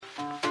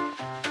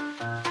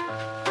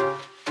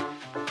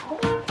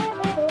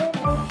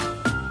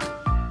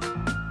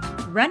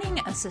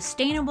Running a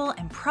sustainable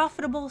and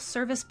profitable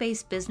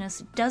service-based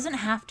business doesn't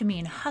have to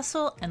mean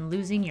hustle and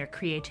losing your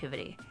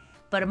creativity.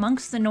 But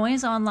amongst the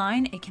noise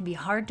online, it can be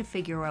hard to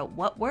figure out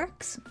what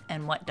works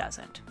and what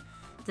doesn't.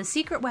 The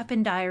Secret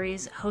Weapon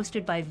Diaries,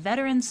 hosted by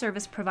veteran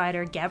service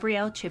provider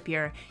Gabrielle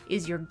Chipier,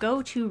 is your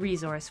go-to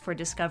resource for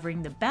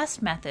discovering the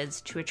best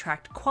methods to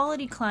attract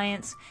quality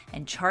clients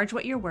and charge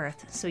what you're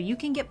worth so you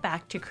can get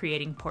back to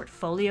creating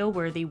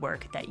portfolio-worthy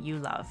work that you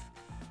love.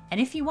 And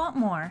if you want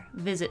more,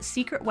 visit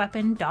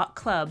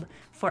secretweapon.club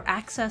for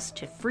access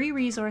to free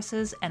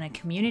resources and a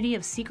community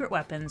of secret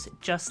weapons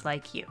just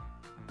like you.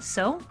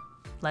 So,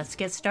 let's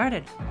get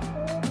started.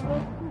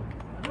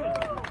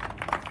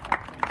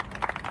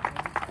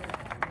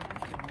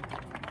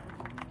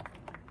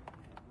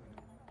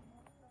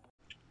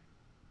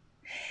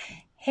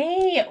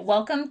 Hey,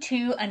 welcome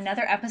to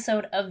another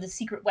episode of the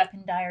Secret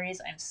Weapon Diaries.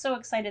 I'm so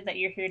excited that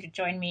you're here to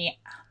join me.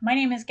 My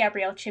name is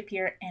Gabrielle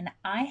Chipier, and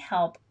I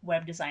help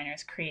web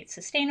designers create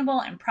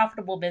sustainable and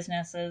profitable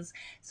businesses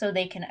so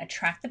they can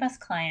attract the best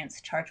clients,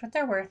 charge what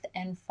they're worth,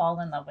 and fall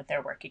in love with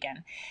their work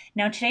again.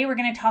 Now, today we're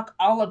going to talk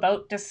all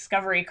about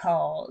discovery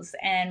calls,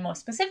 and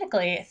most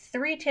specifically,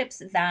 3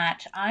 tips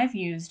that I've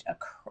used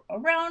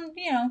around,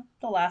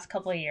 the last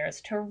couple of years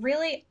to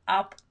really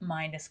up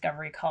my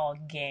discovery call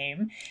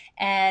game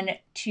and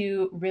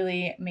to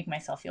really make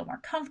myself feel more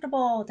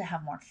comfortable, to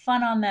have more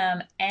fun on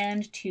them,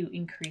 and to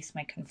increase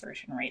my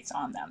conversion rates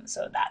on them.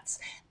 So that's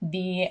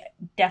the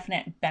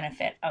definite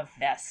benefit of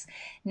this.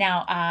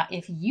 Now,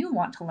 if you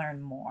want to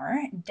learn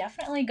more,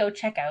 definitely go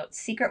check out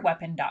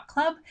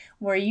secretweapon.club,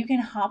 where you can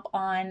hop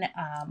on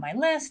my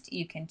list.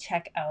 You can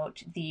check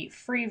out the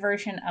free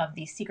version of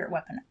the Secret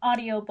Weapon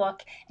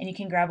audiobook, and you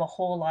can grab a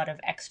whole lot of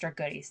extra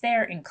goodies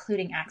there,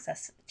 including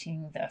access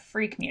to the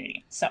free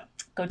community. So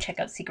go check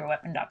out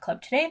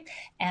secretweapon.club today,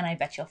 and I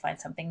bet you'll find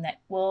something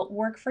that will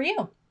work for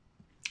you.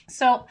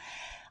 So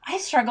I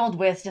struggled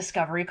with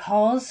discovery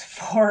calls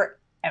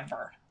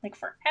forever.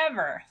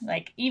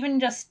 Like even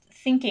just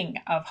thinking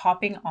of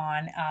hopping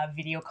on a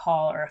video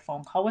call or a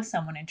phone call with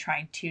someone and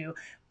trying to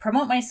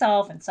promote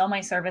myself and sell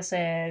my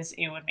services,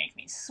 it would make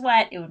me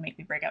sweat. It would make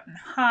me break out in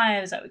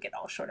hives. I would get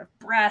all short of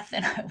breath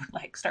and I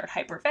would start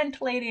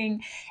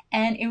hyperventilating.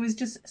 And it was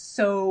just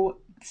so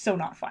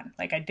not fun.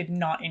 I did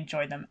not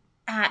enjoy them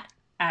at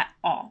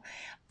all.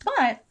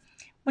 But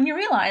when you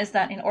realize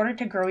that in order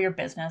to grow your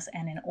business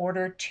and in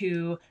order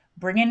to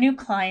bring in new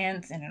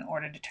clients and in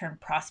order to turn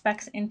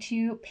prospects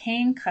into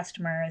paying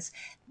customers,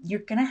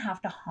 you're going to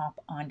have to hop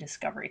on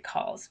discovery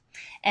calls.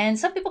 And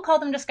some people call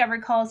them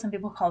discovery calls, some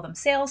people call them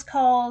sales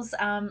calls.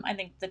 I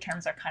think the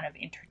terms are kind of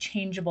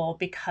interchangeable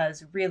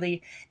because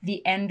really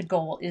the end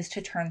goal is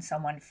to turn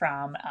someone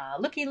from a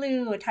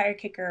looky-loo, a tire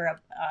kicker,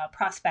 a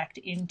prospect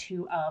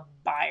into a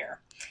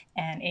buyer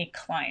and a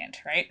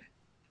client, right?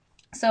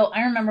 So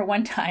I remember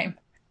one time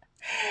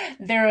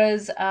there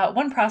was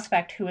one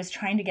prospect who was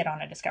trying to get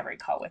on a discovery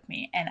call with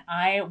me, and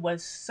I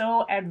was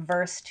so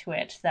adverse to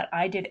it that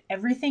I did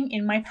everything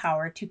in my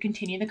power to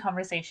continue the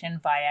conversation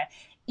via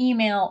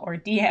email or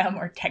DM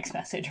or text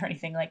message or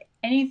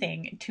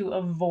anything to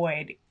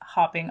avoid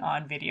hopping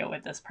on video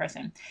with this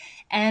person.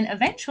 And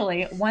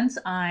eventually, once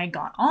I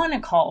got on a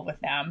call with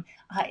them,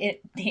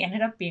 they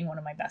ended up being one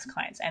of my best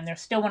clients, and they're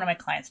still one of my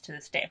clients to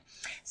this day.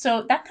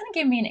 So that kind of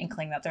gave me an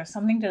inkling that there's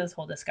something to this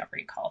whole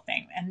discovery call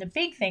thing. And the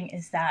big thing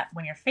is that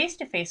when you're face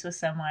to face with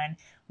someone,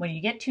 when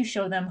you get to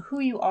show them who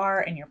you are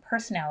and your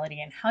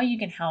personality and how you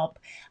can help,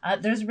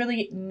 there's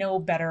really no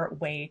better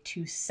way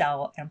to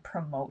sell and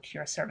promote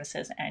your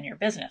services and your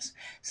business.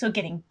 So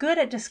getting good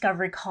at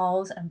discovery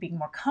calls and being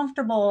more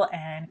comfortable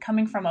and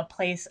coming from a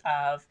place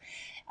of,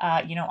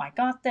 I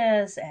got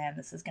this and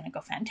this is going to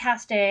go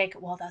fantastic.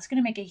 Well, that's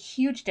going to make a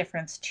huge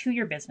difference to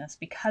your business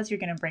because you're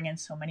going to bring in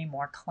so many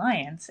more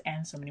clients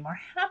and so many more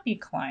happy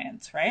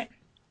clients, right?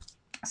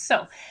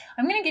 So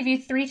I'm going to give you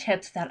 3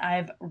 tips that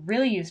I've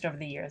really used over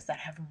the years that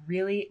have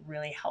really,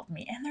 really helped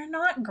me. And they're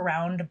not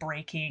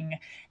groundbreaking.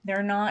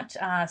 They're not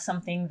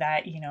something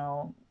that,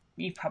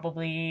 you've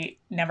probably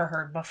never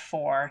heard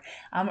before.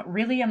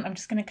 Really, I'm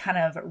just going to kind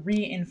of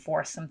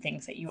reinforce some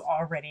things that you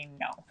already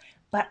know.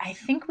 But I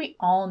think we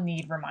all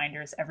need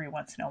reminders every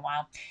once in a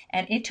while.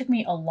 And it took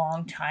me a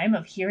long time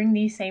of hearing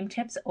these same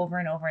tips over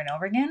and over and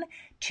over again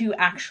to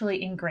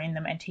actually ingrain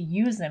them and to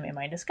use them in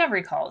my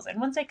discovery calls. And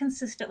once I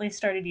consistently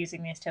started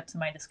using these tips in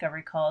my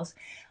discovery calls,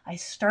 I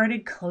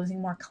started closing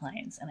more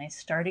clients and I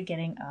started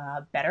getting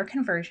a better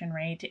conversion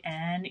rate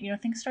and,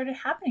 things started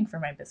happening for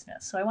my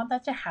business. So I want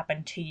that to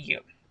happen to you.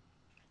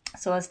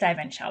 So let's dive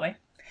in, shall we?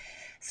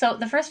 So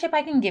the first tip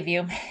I can give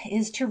you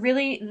is to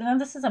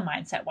this is a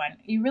mindset one.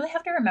 You really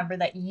have to remember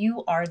that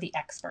you are the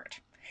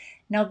expert.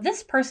 Now,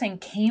 this person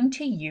came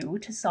to you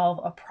to solve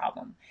a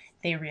problem.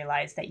 They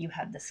realized that you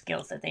had the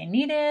skills that they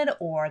needed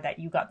or that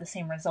you got the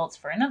same results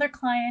for another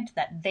client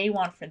that they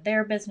want for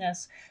their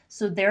business.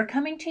 So they're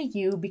coming to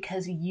you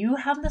because you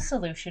have the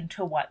solution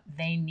to what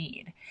they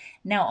need.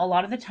 Now, a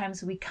lot of the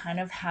times we kind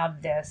of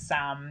have this,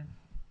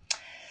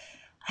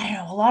 I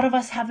don't know, a lot of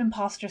us have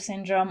imposter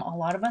syndrome. A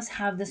lot of us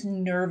have this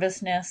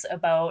nervousness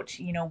about,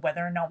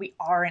 whether or not we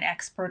are an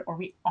expert or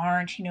we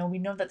aren't. We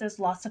know that there's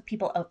lots of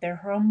people out there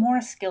who are more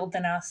skilled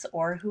than us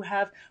or who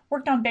have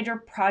worked on bigger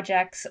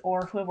projects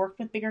or who have worked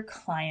with bigger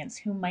clients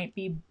who might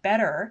be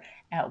better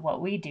at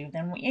what we do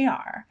than we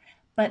are.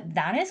 But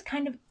that is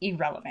kind of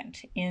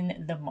irrelevant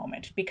in the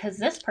moment because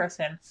this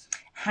person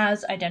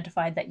has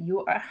identified that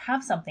you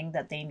have something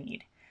that they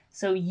need.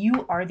 So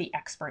you are the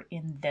expert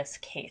in this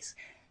case.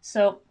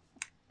 So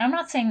I'm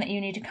not saying that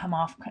you need to come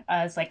off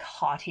as like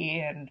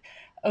haughty and,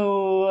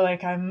 oh,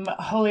 like I'm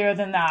holier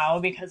than thou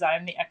because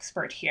I'm the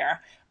expert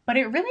here. But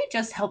it really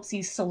just helps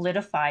you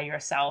solidify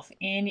yourself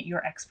in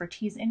your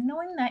expertise in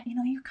knowing that,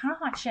 you're kind of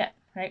hot shit,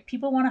 right?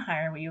 People want to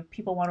hire you,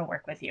 people want to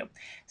work with you.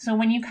 So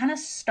when you kind of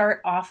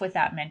start off with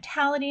that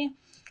mentality,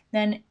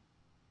 then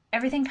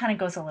everything kind of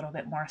goes a little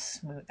bit more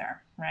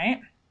smoother,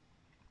 right?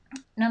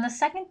 Now, the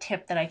second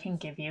tip that I can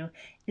give you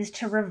is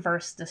to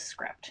reverse the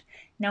script.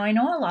 Now, I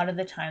know a lot of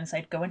the times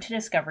I'd go into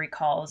discovery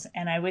calls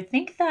and I would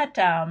think that,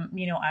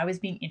 I was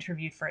being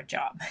interviewed for a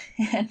job.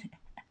 And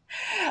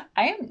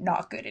I am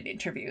not good at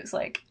interviews,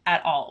 like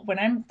at all. When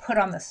I'm put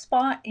on the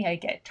spot, I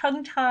get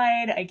tongue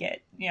tied. I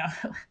get,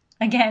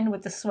 again,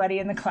 with the sweaty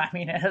and the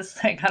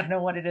clamminess, like I don't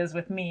know what it is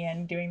with me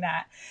and doing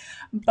that.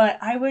 But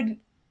I would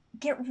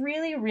get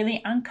really,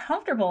 really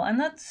uncomfortable. And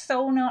that's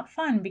so not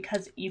fun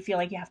because you feel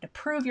like you have to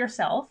prove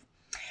yourself.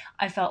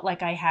 I felt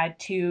like I had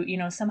to,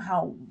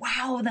 somehow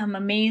wow them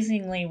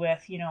amazingly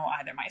with,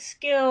 either my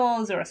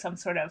skills or some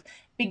sort of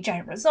big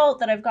giant result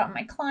that I've gotten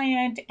my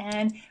client.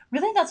 And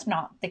really that's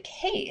not the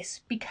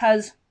case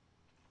because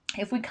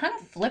if we kind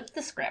of flip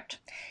the script,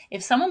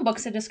 if someone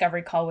books a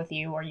discovery call with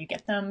you or you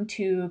get them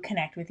to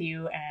connect with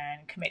you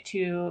and commit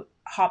to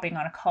hopping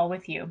on a call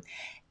with you,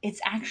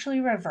 it's actually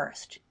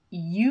reversed.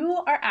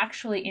 You are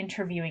actually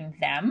interviewing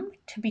them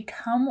to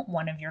become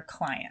one of your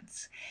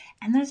clients.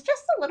 And there's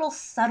just a little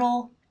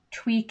subtle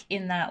tweak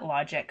in that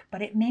logic,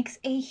 but it makes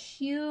a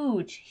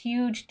huge,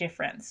 huge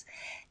difference.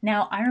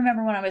 Now, I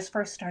remember when I was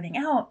first starting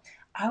out,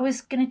 I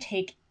was going to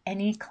take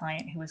any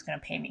client who was going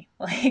to pay me.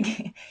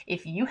 Like,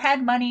 if you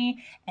had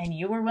money and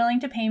you were willing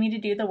to pay me to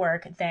do the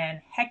work,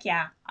 then heck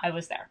yeah, I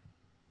was there.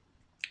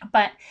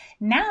 But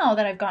now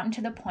that I've gotten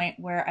to the point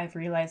where I've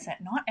realized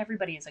that not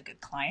everybody is a good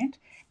client,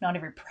 not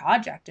every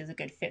project is a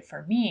good fit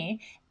for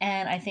me,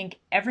 and I think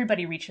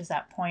everybody reaches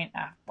that point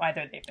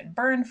either they've been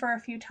burned for a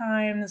few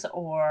times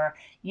or,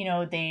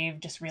 they've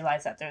just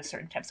realized that there's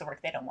certain types of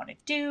work they don't want to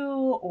do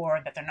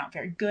or that they're not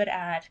very good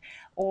at,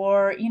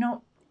 or,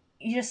 you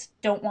just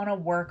don't want to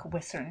work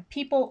with certain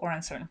people or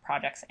on certain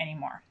projects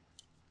anymore.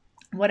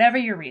 Whatever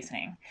your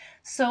reasoning.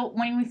 So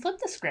when we flip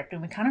the script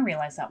and we kind of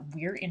realize that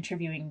we're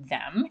interviewing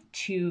them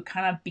to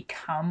kind of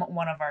become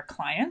one of our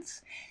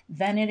clients,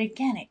 then it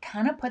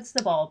kind of puts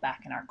the ball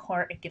back in our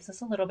court. It gives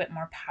us a little bit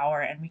more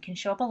power and we can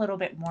show up a little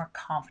bit more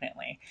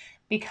confidently.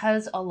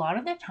 Because a lot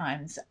of the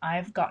times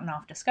I've gotten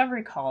off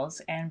discovery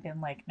calls and been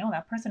like, no,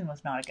 that person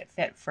was not a good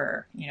fit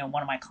for,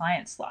 one of my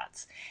client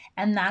slots.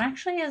 And that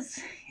actually is,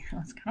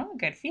 it's kind of a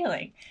good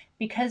feeling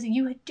because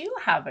you do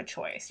have a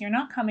choice. You're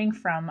not coming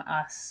from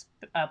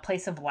a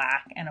place of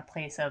lack and a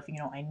place of,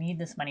 I need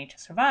this money to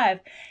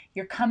survive.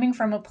 You're coming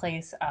from a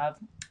place of,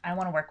 I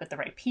want to work with the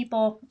right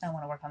people. I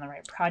want to work on the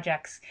right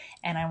projects.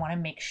 And I want to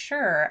make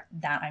sure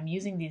that I'm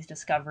using these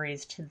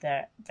discoveries to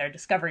their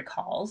discovery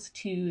calls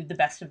to the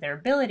best of their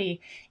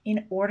ability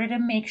in order to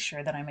make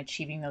sure that I'm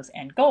achieving those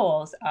end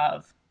goals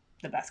of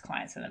the best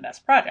clients and the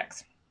best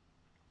projects.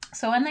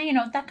 So, and then,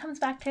 that comes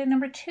back to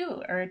number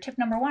 2 or tip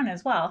number 1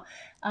 as well.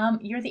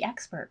 You're the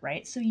expert,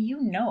 right? So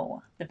you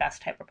know the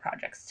best type of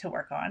projects to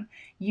work on.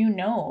 You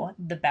know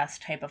the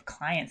best type of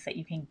clients that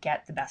you can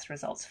get the best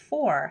results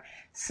for.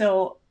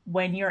 So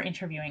when you're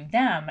interviewing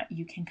them,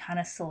 you can kind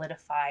of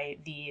solidify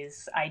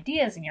these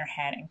ideas in your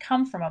head and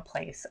come from a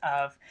place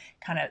of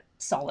kind of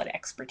solid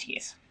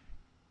expertise.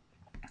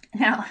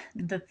 Now,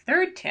 the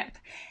third tip,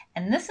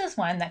 and this is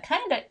one that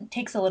kind of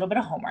takes a little bit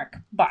of homework,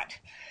 but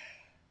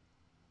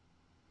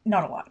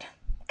not a lot,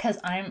 because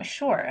I'm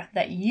sure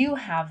that you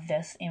have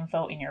this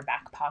info in your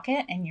back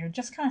pocket and you're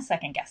just kind of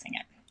second guessing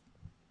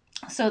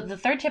it. So the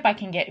third tip I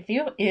can give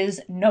you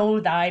is know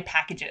thy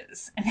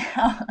packages.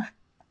 Now,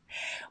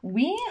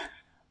 we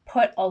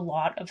put a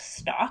lot of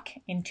stock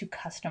into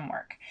custom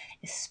work,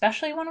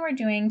 especially when we're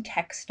doing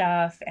tech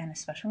stuff and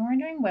especially when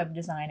we're doing web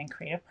design and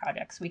creative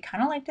projects. We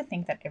kind of like to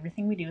think that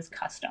everything we do is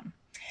custom,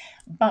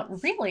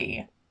 but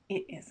really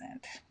it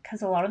isn't,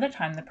 because a lot of the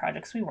time the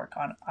projects we work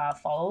on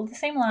follow the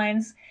same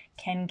lines,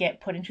 can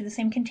get put into the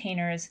same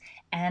containers,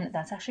 and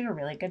that's actually a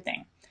really good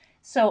thing.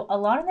 So a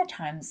lot of the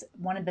times,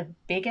 one of the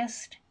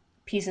biggest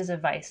pieces of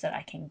advice that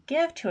I can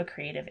give to a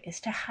creative is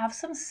to have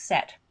some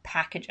set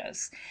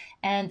packages.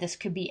 And this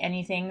could be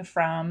anything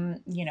from,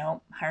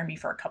 hire me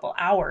for a couple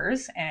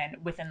hours, and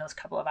within those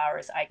couple of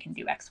hours, I can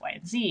do X, Y,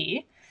 and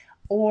Z,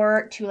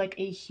 or to like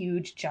a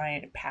huge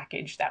giant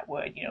package that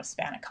would,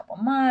 span a couple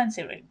months.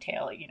 It would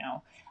entail,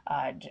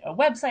 a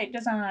website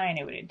design.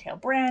 It would entail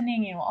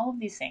branding, all of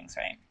these things,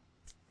 right?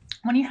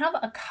 When you have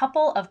a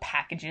couple of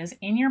packages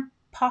in your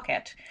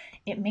pocket,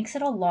 it makes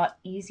it a lot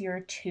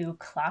easier to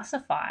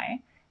classify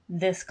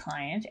this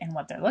client and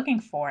what they're looking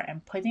for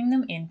and putting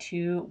them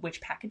into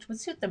which package would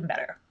suit them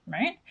better,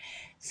 right?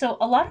 So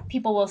a lot of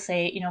people will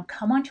say,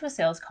 come onto a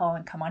sales call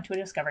and come onto a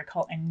discovery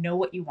call and know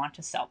what you want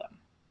to sell them.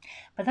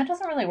 But that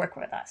doesn't really work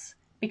with us.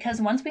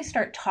 Because once we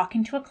start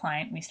talking to a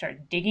client, we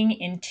start digging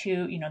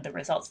into, the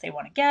results they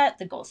want to get,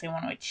 the goals they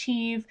want to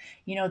achieve,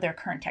 their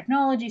current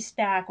technology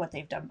stack, what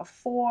they've done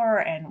before,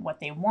 and what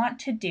they want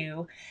to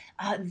do.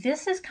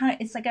 This is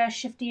it's like a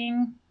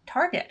shifting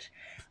target,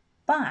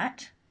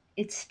 but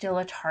it's still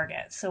a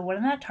target. So one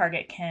of that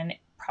target can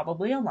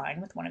probably align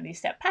with one of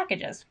these set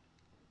packages.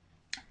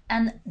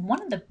 And one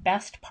of the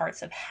best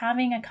parts of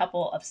having a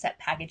couple of set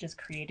packages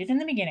created in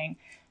the beginning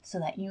so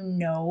that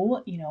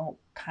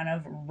kind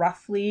of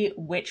roughly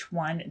which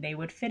one they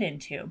would fit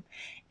into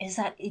is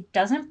that it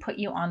doesn't put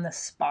you on the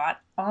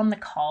spot on the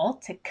call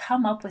to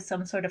come up with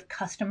some sort of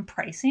custom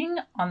pricing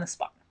on the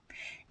spot.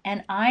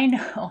 And I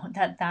know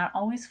that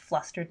always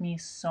flustered me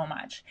so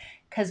much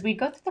because we'd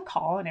go through the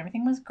call and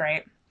everything was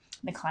great.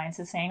 The clients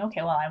is saying,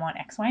 okay, well, I want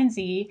X, Y, and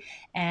Z,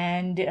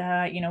 and,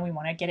 we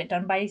want to get it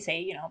done by,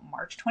 say,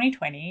 March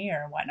 2020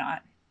 or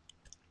whatnot.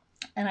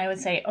 And I would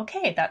say,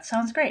 okay, that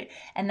sounds great.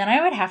 And then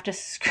I would have to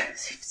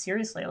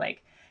seriously,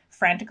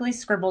 frantically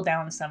scribble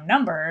down some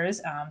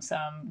numbers,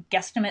 some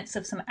guesstimates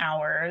of some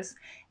hours,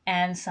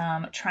 and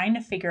some trying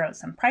to figure out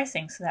some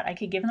pricing so that I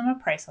could give them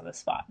a price on the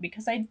spot.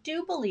 Because I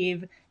do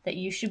believe that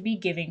you should be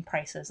giving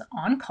prices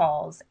on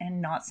calls and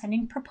not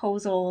sending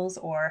proposals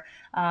or,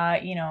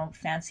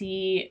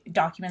 fancy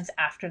documents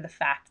after the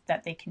fact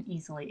that they can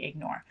easily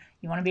ignore.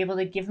 You want to be able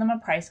to give them a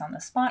price on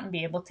the spot and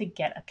be able to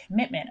get a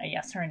commitment, a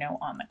yes or a no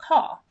on the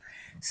call.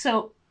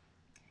 So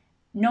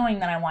knowing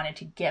that I wanted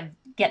to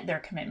get their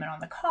commitment on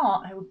the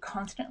call, I would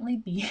constantly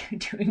be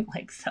doing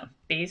some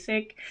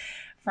basic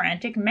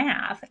frantic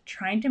math,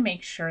 trying to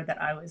make sure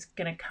that I was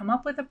going to come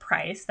up with a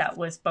price that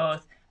was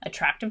both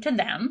attractive to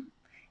them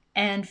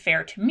and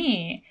fair to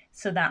me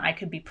so that I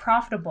could be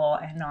profitable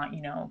and not,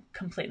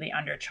 completely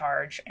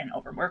undercharge and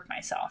overwork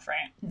myself,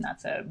 right? And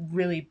that's a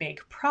really big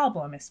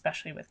problem,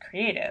 especially with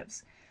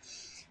creatives.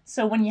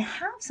 So when you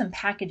have some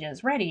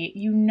packages ready,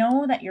 you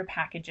know that your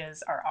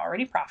packages are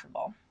already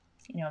profitable.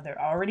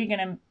 They're already going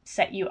to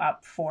set you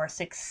up for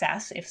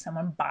success if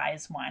someone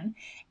buys one,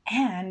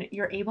 and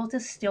you're able to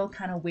still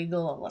kind of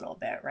wiggle a little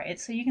bit, right?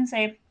 So you can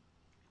say,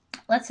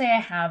 let's say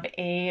I have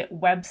a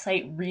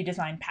website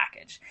redesign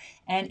package,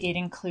 and it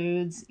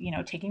includes,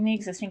 taking the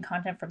existing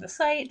content from the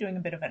site, doing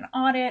a bit of an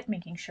audit,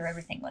 making sure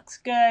everything looks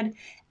good,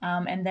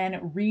 and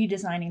then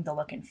redesigning the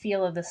look and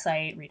feel of the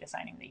site,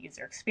 redesigning the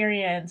user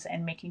experience,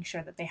 and making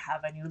sure that they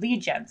have a new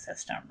lead gen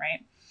system,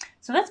 right?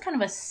 So that's kind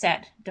of a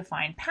set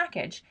defined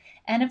package.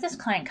 And if this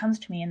client comes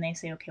to me and they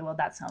say, okay, well,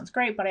 that sounds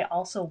great, but I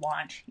also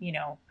want,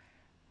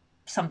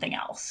 something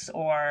else,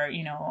 or,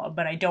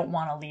 but I don't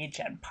want a lead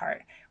gen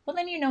part. Well,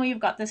 then you've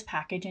got this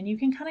package and you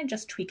can kind of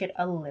just tweak it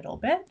a little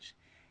bit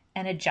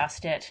and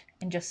adjust it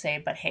and just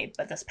say, but hey,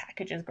 this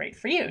package is great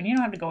for you. And you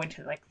don't have to go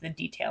into the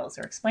details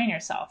or explain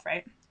yourself,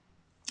 right?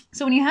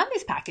 So when you have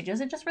these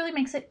packages, it just really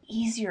makes it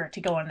easier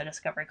to go on the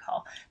discovery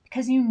call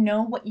because you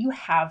know what you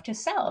have to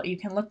sell. You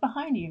can look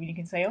behind you and you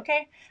can say,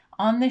 okay,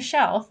 on the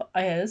shelf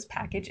is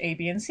package A,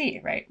 B, and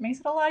C, right? Makes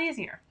it a lot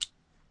easier.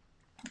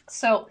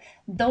 So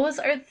those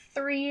are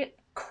 3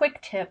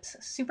 quick tips,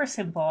 super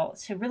simple,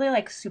 to really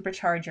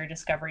supercharge your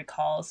discovery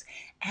calls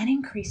and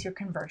increase your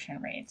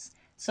conversion rates.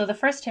 So the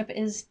first tip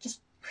is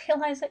just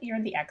realize that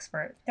you're the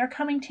expert. They're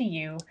coming to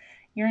you.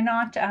 You're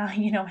not,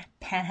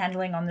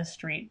 panhandling on the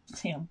street.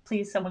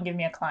 Please, someone give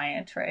me a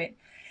client, right?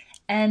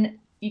 And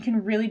you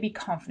can really be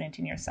confident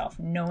in yourself,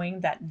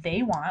 knowing that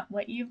they want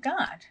what you've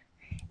got.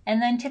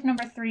 And then tip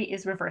number 3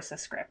 is reverse the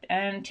script.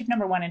 And tip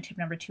number 1 and tip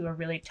number 2 are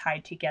really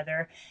tied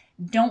together.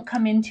 Don't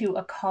come into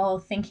a call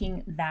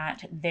thinking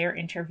that they're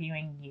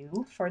interviewing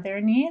you for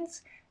their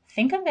needs.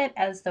 Think of it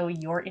as though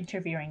you're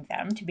interviewing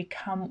them to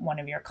become one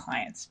of your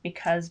clients,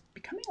 because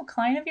becoming a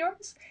client of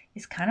yours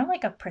is kind of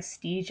like a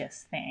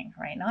prestigious thing,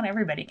 right? Not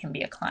everybody can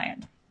be a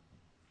client.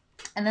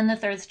 And then the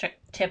third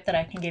tip that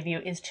I can give you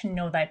is to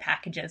know thy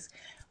packages,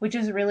 which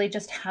is really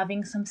just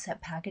having some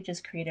set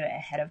packages created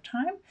ahead of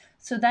time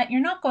so that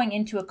you're not going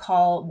into a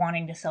call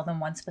wanting to sell them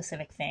one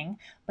specific thing,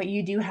 but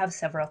you do have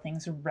several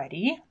things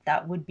ready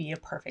that would be a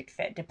perfect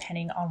fit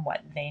depending on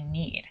what they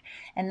need.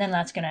 And then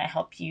that's going to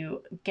help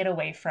you get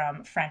away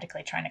from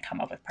frantically trying to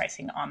come up with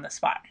pricing on the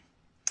spot.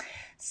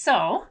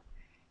 So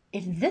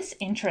if this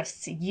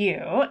interests you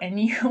and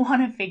you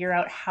want to figure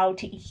out how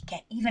to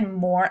get even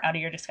more out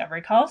of your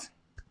discovery calls,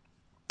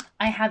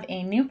 I have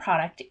a new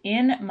product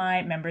in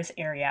my members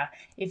area.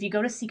 If you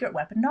go to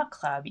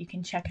secretweapon.club, you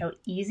can check out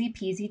Easy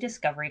Peasy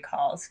Discovery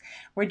Calls.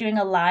 We're doing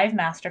a live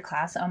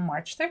masterclass on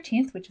March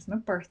 13th, which is my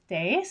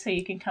birthday, so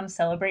you can come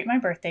celebrate my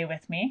birthday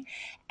with me.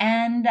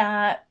 And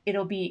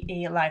it'll be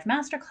a live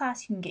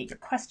masterclass. You can get your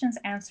questions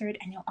answered,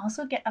 and you'll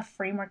also get a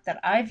framework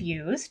that I've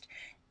used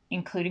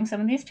including some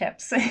of these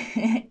tips,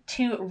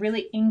 to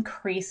really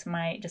increase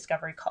my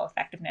discovery call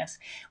effectiveness.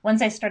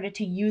 Once I started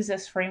to use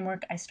this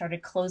framework, I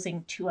started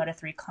closing 2 out of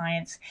 3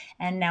 clients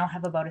and now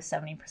have about a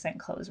 70%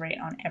 close rate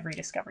on every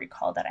discovery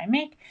call that I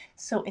make.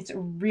 So it's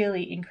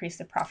really increased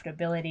the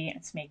profitability.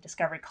 It's made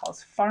discovery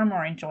calls far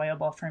more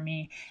enjoyable for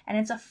me. And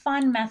it's a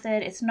fun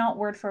method. It's not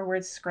word for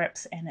word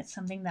scripts, and it's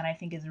something that I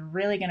think is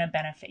really going to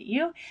benefit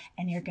you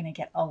and you're going to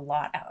get a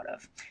lot out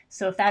of.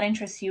 So if that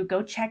interests you,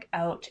 go check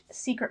out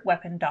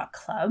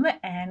secretweapon.club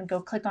and go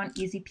click on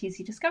Easy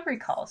Peasy Discovery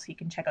Calls. You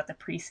can check out the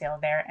pre-sale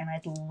there, and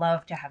I'd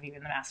love to have you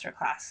in the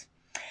masterclass.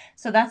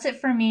 So that's it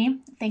for me.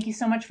 Thank you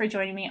so much for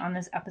joining me on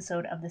this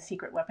episode of the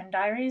Secret Weapon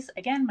Diaries.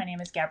 Again, my name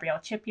is Gabrielle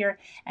Chipier,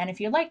 and if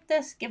you like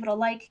this, give it a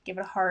like, give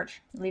it a heart,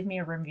 leave me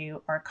a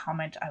review or a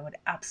comment. I would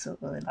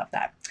absolutely love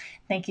that.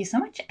 Thank you so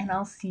much, and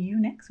I'll see you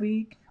next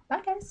week.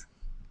 Bye, guys.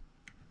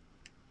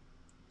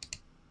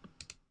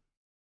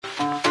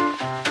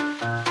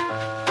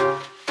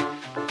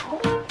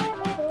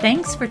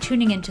 Thanks for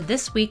tuning into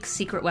this week's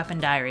Secret Weapon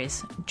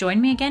Diaries.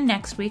 Join me again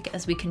next week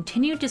as we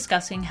continue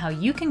discussing how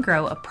you can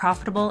grow a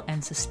profitable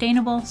and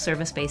sustainable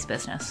service-based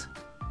business.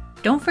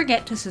 Don't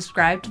forget to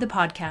subscribe to the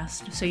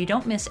podcast so you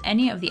don't miss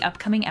any of the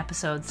upcoming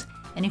episodes.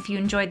 And if you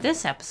enjoyed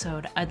this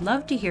episode, I'd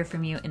love to hear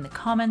from you in the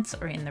comments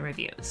or in the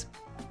reviews.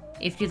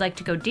 If you'd like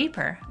to go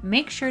deeper,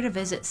 make sure to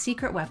visit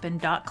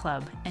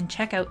secretweapon.club and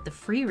check out the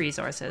free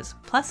resources,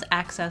 plus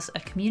access a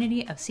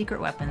community of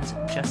secret weapons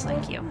just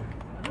like you.